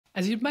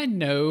As you might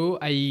know,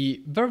 I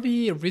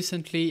very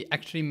recently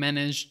actually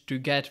managed to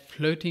get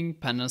floating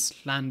panels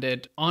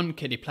landed on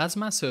KDE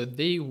Plasma, so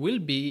they will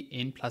be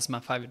in Plasma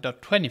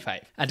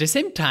 5.25. At the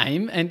same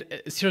time, and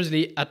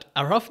seriously, at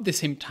around the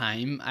same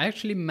time, I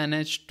actually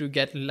managed to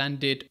get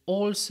landed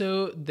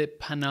also the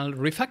panel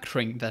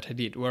refactoring that I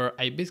did, where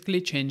I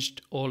basically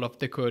changed all of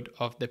the code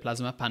of the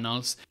Plasma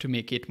panels to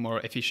make it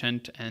more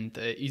efficient and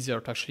easier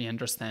to actually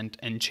understand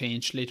and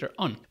change later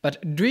on.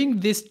 But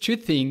doing these two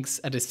things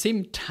at the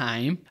same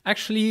time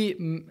actually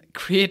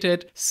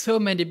created so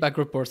many bug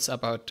reports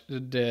about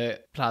the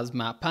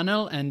Plasma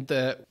panel, and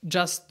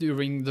just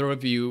during the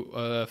review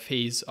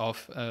phase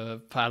of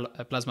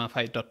Plasma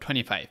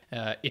 5.25.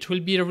 It will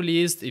be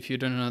released, if you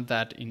don't know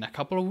that, in a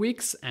couple of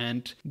weeks,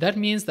 and that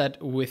means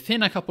that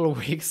within a couple of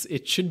weeks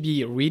it should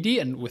be ready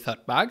and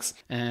without bugs,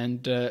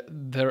 and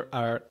there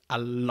are a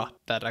lot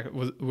that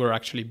were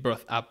actually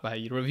brought up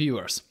by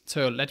reviewers.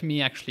 So let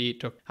me actually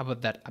talk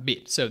about that a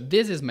bit. So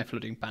this is my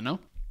floating panel.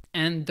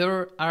 And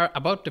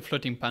about the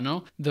floating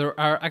panel, there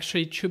are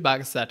actually two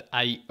bugs that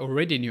I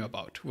already knew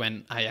about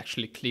when I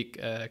actually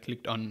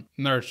clicked on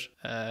merge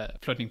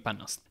floating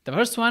panels. The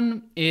first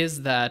one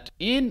is that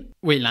in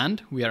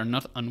Wayland, we are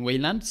not on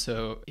Wayland,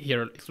 so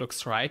here it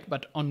looks right,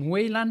 but on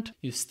Wayland,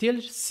 you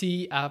still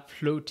see a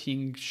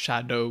floating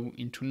shadow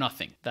into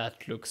nothing.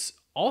 That looks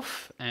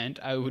off, and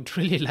I would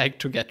really like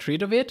to get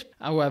rid of it.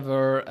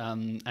 However,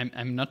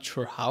 I'm not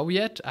sure how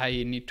yet.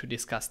 I need to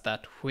discuss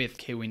that with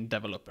KWin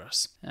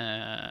developers.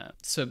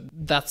 So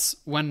that's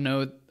one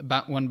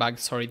bug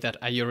that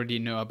I already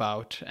know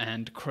about,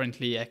 and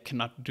currently I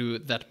cannot do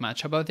that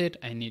much about it.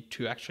 I need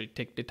to actually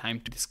take the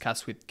time to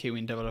discuss with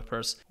KWin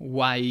developers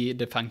why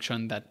the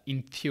function that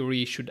in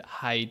theory should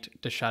hide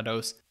the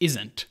shadows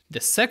isn't. The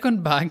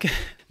second bug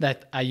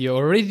that I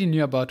already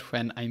knew about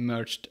when I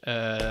merged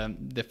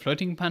the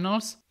floating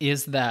panels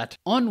is that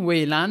on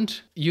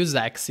Wayland, use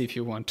X if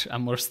you want a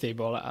more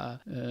stable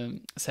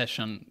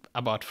session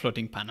about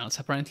floating panels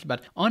apparently,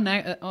 but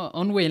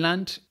on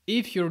Wayland,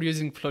 if you're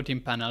using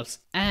floating panels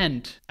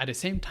and at the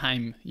same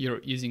time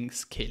you're using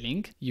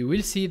scaling, you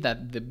will see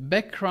that the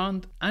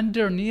background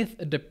underneath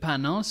the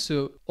panel,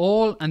 so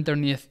all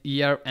underneath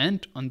here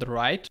and on the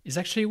right, is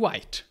actually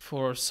white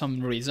for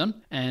some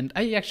reason, and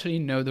I actually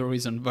know the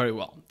reason very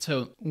well.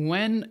 So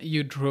when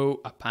you draw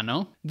a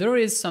panel, there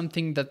is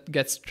something that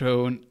gets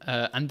drawn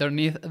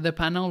underneath the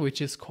panel,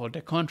 which is called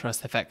the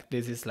contrast effect.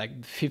 This is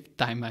like the fifth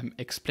time I'm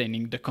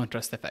explaining the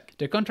contrast effect.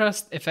 The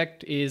contrast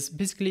effect is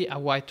basically a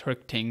white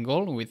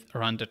rectangle with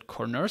rounded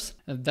corners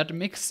that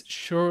makes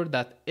sure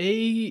that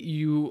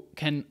you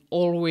can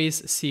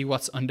always see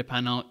what's on the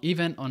panel,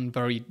 even on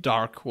very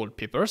dark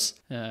wallpapers.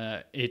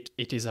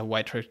 It is a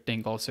white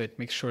rectangle, so it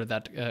makes sure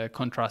that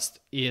contrast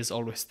is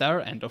always there,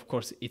 and of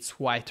course it's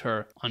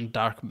whiter on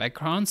dark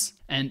backgrounds.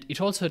 And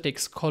it also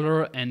takes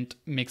color and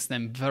makes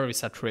them very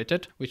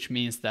saturated, which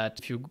means that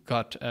if you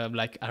got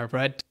like a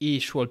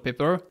red-ish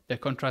wallpaper, the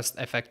contrast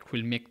effect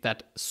will make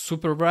that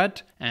super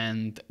red,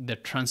 and the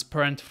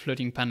transparent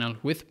floating panel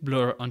with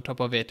blur on top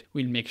of it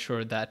will make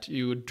sure that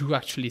you do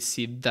actually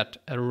see that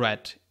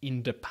red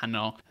in the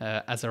panel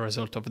as a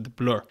result of the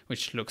blur,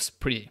 which looks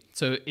pretty.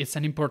 So it's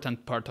an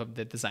important part of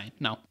the design.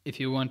 Now, if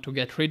you want to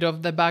get rid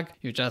of the bug,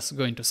 you just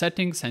go into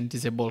settings and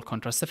disable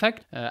contrast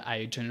effect.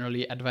 I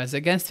generally advise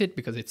against it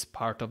because it's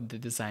part of the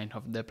design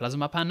of the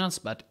Plasma panels,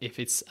 but if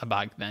it's a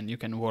bug, then you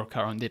can work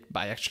around it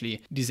by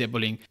actually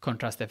disabling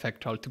contrast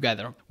effect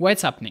altogether. Why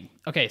it's happening?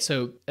 Okay,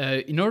 so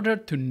in order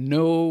to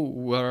know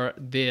where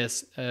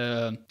this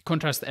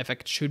contrast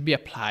effect should be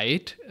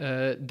applied,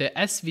 the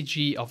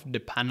SVG of the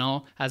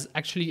panel has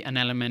actually an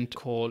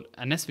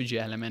SVG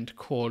element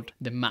called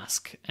the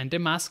mask, and the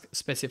mask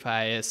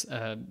specifies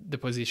the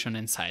position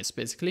and size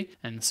basically.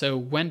 And so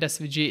when the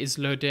SVG is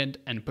loaded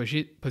and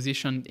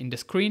positioned in the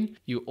screen,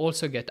 you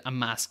also get a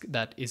mask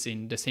that is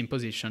in the same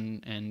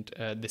position and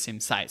the same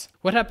size.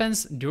 What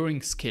happens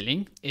during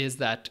scaling is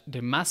that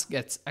the mask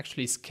gets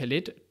actually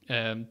scaled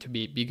to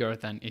be bigger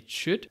than it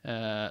should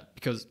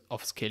because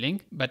of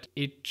scaling, but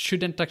it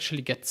shouldn't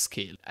actually get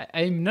scaled.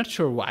 I'm not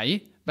sure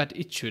why, but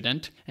it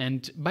shouldn't.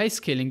 And by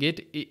scaling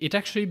it, it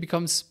actually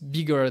becomes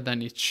bigger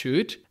than it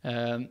should.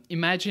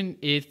 Imagine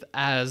it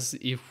as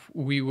if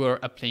we were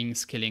applying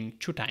scaling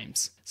 2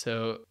 times.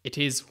 So it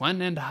is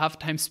 1.5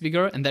 times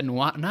bigger, and then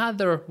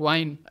another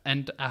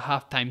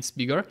 1.5 times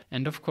bigger.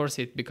 And of course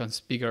it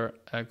becomes bigger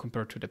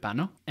compared to the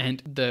panel.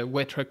 And the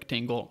white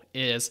rectangle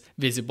is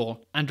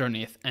visible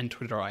underneath and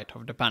to the right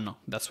of the panel.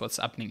 That's what's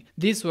happening.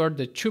 These were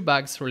the 2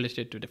 bugs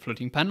related to the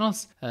floating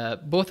panels.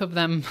 Both of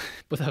them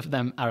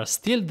are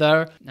still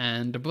there,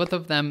 and both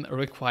of them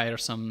require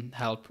some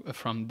help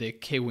from the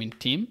KWin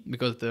team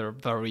because they're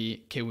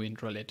very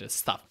KWin related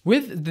stuff.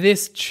 With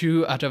these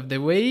two out of the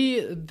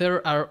way,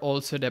 there are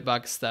also the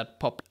bugs that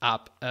popped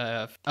up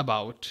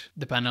about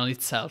the panel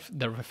itself,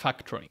 the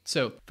refactoring.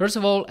 So first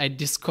of all, I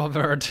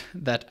discovered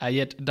that I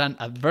had done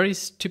a very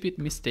stupid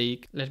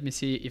mistake. Let me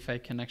see if I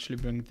can actually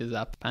bring this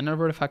up. Panel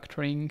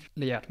refactoring,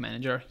 layout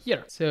manager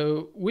here.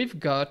 So we've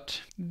got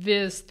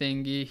this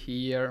thingy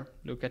here.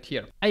 Look at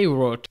here. I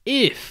wrote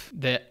if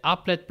the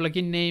applet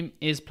plugin name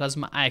is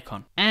Plasma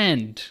icon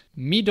and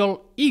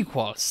middle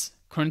equals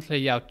current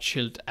layout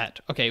chilled at.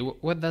 Okay,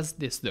 what does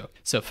this do?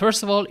 So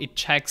first of all, it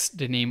checks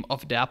the name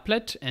of the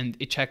applet and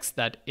it checks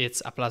that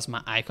it's a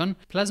Plasma icon.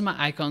 Plasma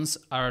icons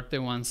are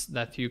the ones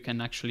that you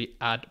can actually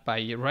add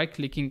by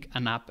right-clicking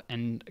an app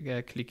and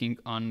clicking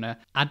on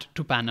add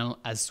to panel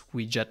as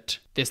widget,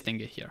 this thing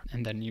here,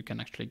 and then you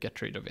can actually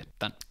get rid of it.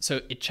 Done.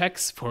 So it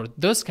checks for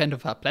those kind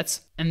of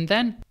applets and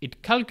then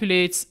it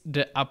calculates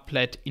the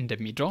applet in the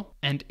middle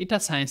and it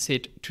assigns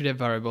it to the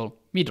variable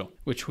middle,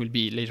 which will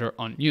be later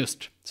on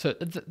used. So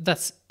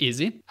that's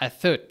easy. I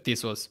thought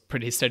this was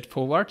pretty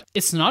straightforward.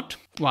 It's not.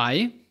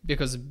 Why?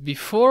 Because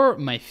before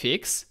my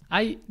fix,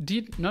 I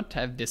did not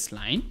have this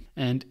line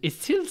and it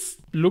still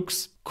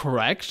looks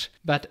correct,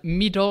 but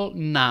middle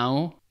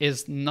now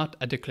is not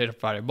a declared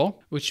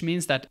variable, which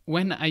means that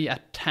when I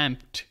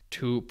attempt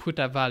to put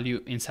a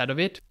value inside of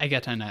it, I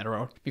get an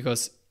error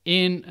because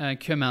in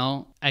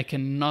QML, I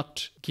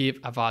cannot give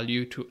a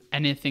value to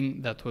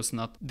anything that was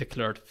not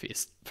declared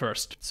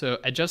first. So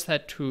I just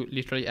had to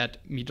literally add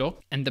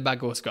middle and the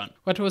bug was gone.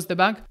 What was the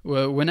bug?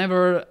 Well,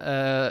 whenever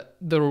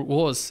there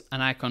was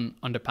an icon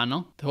on the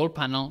panel, the whole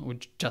panel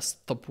would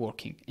just stop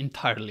working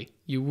entirely.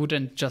 You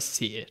wouldn't just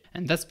see it.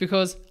 And that's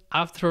because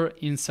after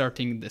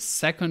inserting the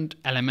second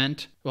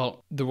element,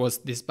 well, there was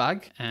this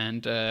bug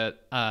and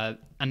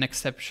an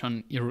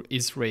exception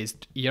is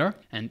raised here,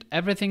 and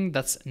everything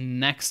that's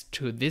next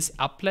to this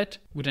applet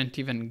wouldn't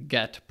even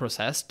get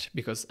processed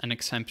because an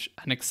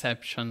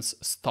exception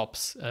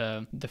stops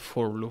the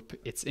for loop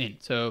it's in.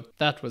 So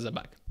that was a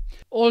bug.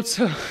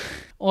 Also,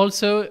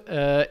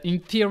 in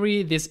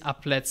theory, these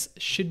applets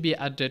should be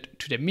added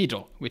to the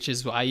middle, which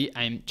is why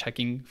I'm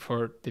checking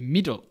for the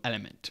middle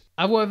element.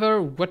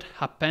 However, what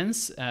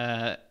happens,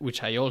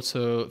 which I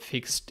also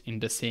fixed in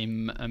the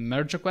same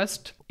merge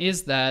request,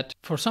 is that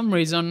for some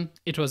reason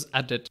it was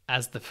added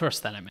as the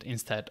first element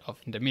instead of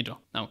in the middle.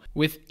 Now,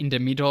 with in the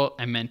middle,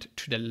 I meant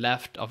to the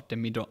left of the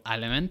middle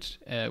element,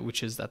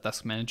 which is the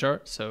task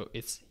manager. So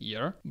it's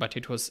here, but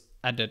it was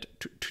added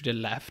to the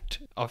left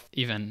of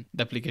even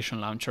the application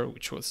launcher,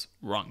 which was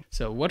wrong.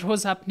 So what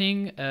was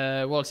happening?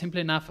 Well, simply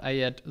enough, I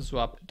had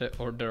swapped the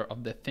order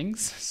of the things.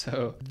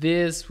 So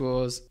this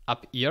was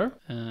up here,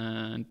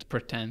 and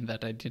pretend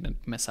that I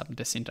didn't mess up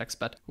the syntax.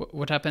 But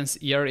what happens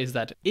here is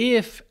that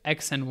if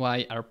X and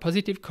Y are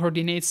positive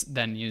coordinates,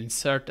 then you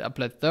insert the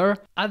applet there.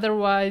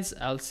 Otherwise,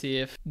 else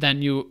if,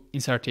 then you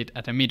insert it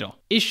at the middle.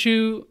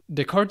 Issue,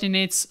 the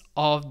coordinates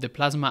of the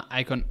Plasma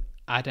icon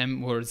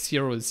item were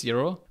 0,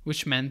 0,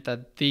 which meant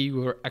that they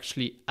were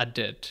actually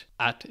added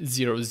at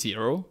 0,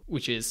 0,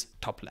 which is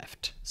top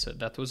left. So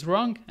that was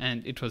wrong,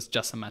 and it was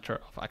just a matter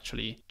of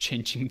actually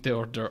changing the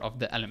order of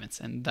the elements,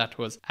 and that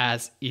was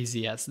as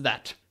easy as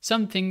that.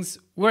 Some things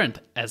weren't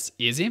as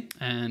easy,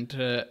 and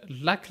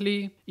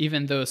luckily,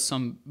 even though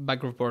some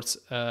bug reports,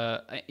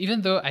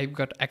 even though I've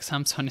got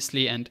exams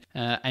honestly, and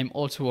I'm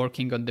also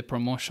working on the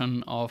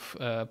promotion of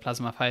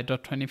Plasma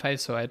 5.25,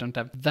 so I don't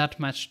have that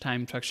much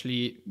time to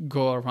actually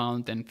go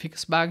around and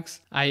fix bugs.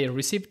 I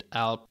received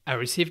help. I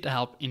received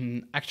help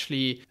in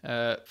actually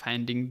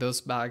finding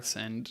those bugs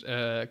and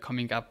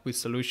coming up with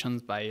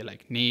solutions by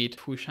like Nate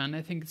Fushan,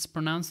 I think it's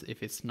pronounced.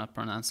 If it's not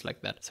pronounced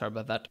like that, sorry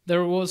about that.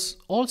 There was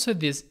also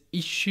this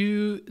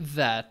issue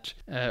that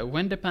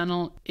when the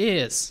panel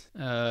is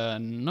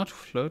not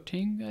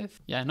floating,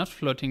 not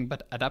floating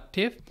but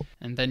adaptive,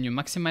 and then you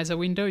maximize a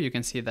window, you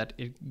can see that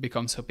it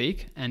becomes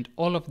opaque, and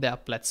all of the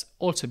applets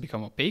also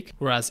become opaque.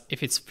 Whereas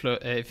if it's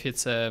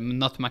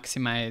not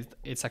maximized,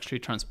 it's actually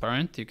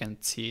transparent. You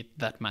can't see it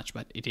that much,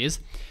 but it is.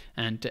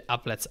 And the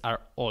applets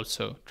are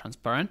also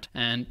transparent.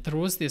 And there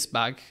was this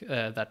bug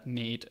that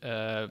Nate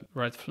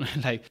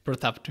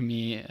brought up to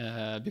me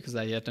because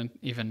I hadn't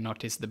even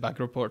noticed the bug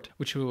report,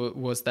 which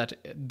was that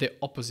the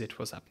opposite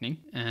was happening,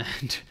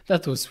 and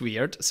that was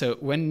weird. So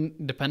when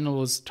the panel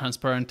was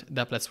transparent,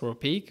 the applets were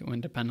opaque.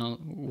 When the panel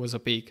was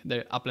opaque,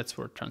 the applets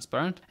were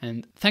transparent.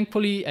 And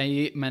thankfully,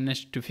 I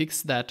managed to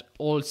fix that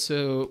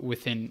also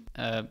within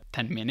 10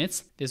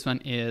 minutes. This one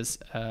is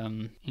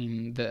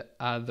in the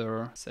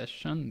other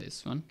session.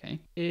 This one. Okay,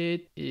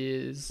 it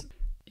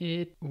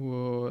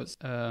was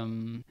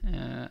I'm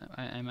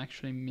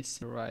actually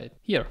missing right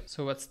here.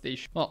 So what's the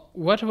issue? Well,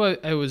 what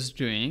I was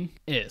doing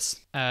is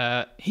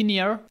in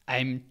here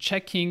I'm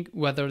checking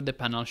whether the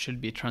panel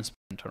should be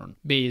transparent or not,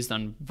 based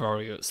on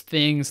various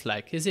things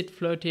like, is it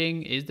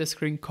floating, is the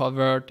screen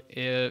covered,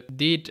 is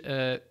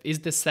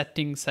the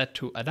setting set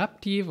to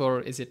adaptive,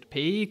 or is it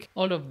opaque,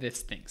 all of these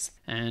things.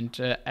 And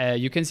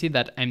you can see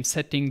that I'm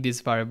setting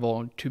this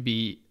variable to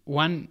be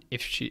 1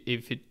 if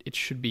it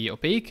should be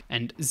opaque,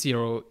 and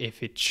 0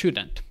 if it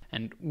shouldn't.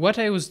 And what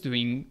I was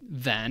doing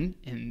then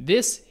in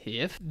this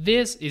if,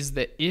 this is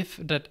the if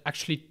that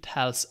actually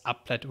tells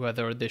applet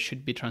whether they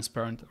should be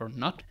transparent or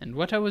not. And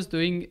what I was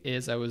doing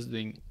is I was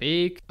doing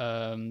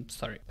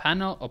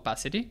panel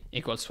opacity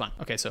equals 1.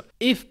 Okay, so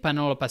if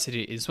panel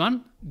opacity is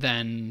 1,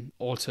 then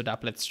also the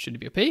applets should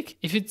be opaque.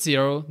 If it's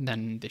 0,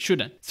 then they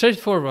shouldn't.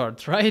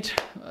 Straightforward, right?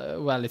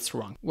 Well, it's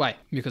wrong. Why?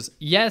 Because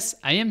yes,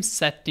 I am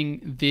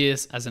setting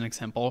this as an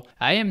example.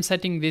 I am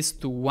setting this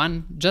to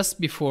 1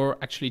 just before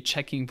actually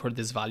checking for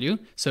this value.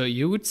 So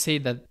you would say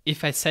that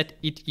if I set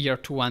it here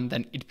to 1,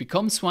 then it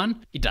becomes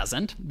 1. It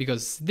doesn't,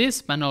 because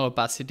this panel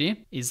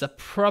opacity is a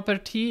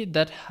property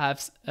that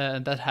have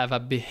a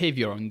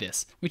behavior on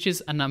this, which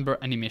is a number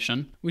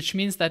animation, which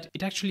means that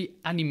it actually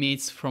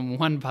animates from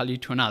one value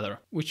to another,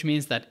 which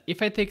means that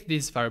if I take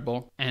this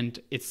variable and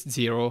it's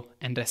 0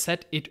 and I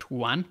set it to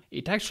 1,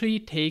 it actually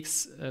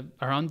takes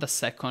around a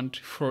second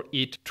for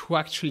it to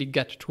actually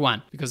get to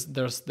 1, because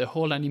there's the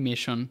whole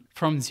animation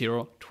from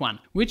 0 to 1,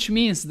 which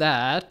means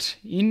that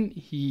in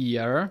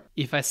here,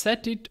 if I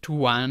set it to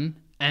 1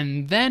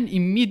 and then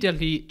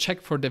immediately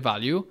check for the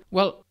value,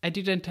 well, I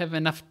didn't have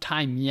enough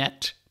time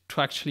yet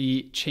to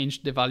actually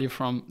change the value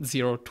from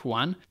 0 to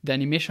 1. The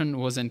animation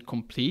wasn't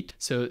complete,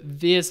 so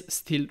this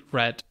still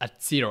read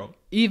at 0,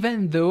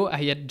 even though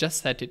I had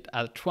just set it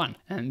at 1.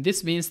 And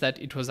this means that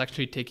it was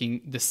actually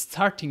taking the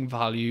starting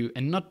value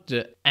and not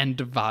the end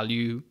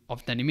value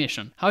of the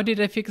animation. How did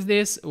I fix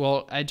this?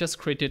 Well, I just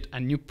created a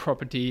new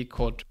property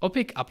called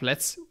opaque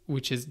applets,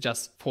 which is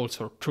just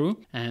false or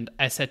true. And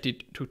I set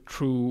it to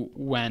true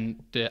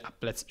when the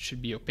applets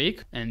should be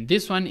opaque. And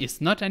this one is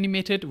not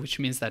animated, which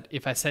means that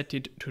if I set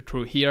it to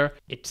true here,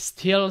 it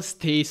still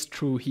stays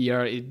true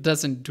here. It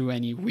doesn't do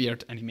any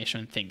weird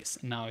animation things.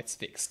 Now it's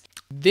fixed.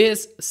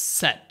 This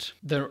set,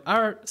 there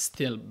are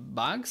still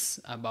bugs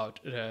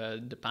about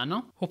the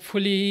panel.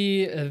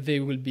 Hopefully they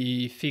will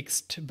be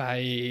fixed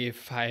by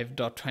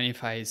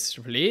 5.25's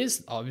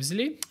release,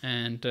 obviously.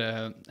 And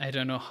I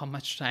don't know how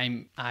much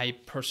time I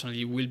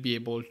personally will be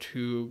able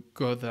to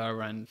go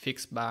there and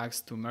fix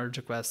bugs, to merge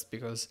requests,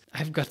 because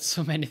I've got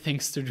so many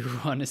things to do,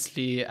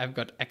 honestly. I've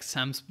got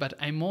exams, but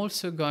I'm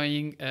also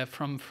going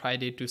from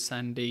Friday to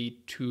Sunday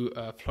to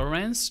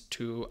Florence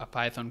to a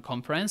Python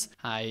conference.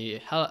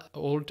 I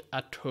held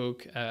a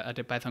talk at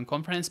a Python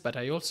conference, but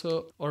I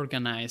also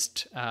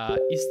organized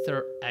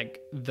Easter egg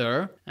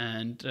there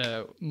and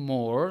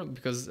more,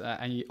 because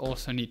I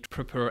also need to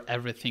prepare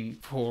everything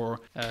for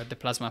the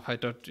Plasma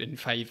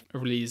 5.25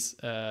 release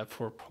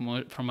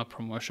from a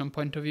promotion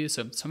point of view.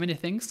 So many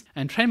things.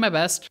 I'm trying my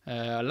best.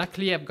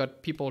 Luckily, I've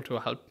got people to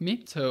help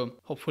me, so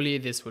hopefully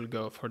this will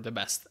go for the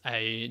best.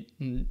 I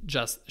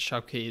just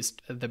showcased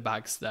the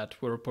bugs that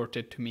were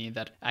reported to me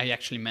that I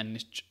actually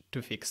managed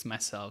to fix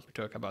myself,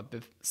 talk about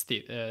the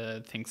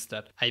things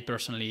that I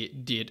personally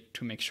did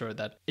to make sure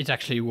that it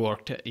actually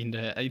works in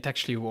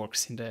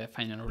the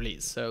final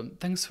release. So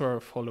thanks for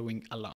following along.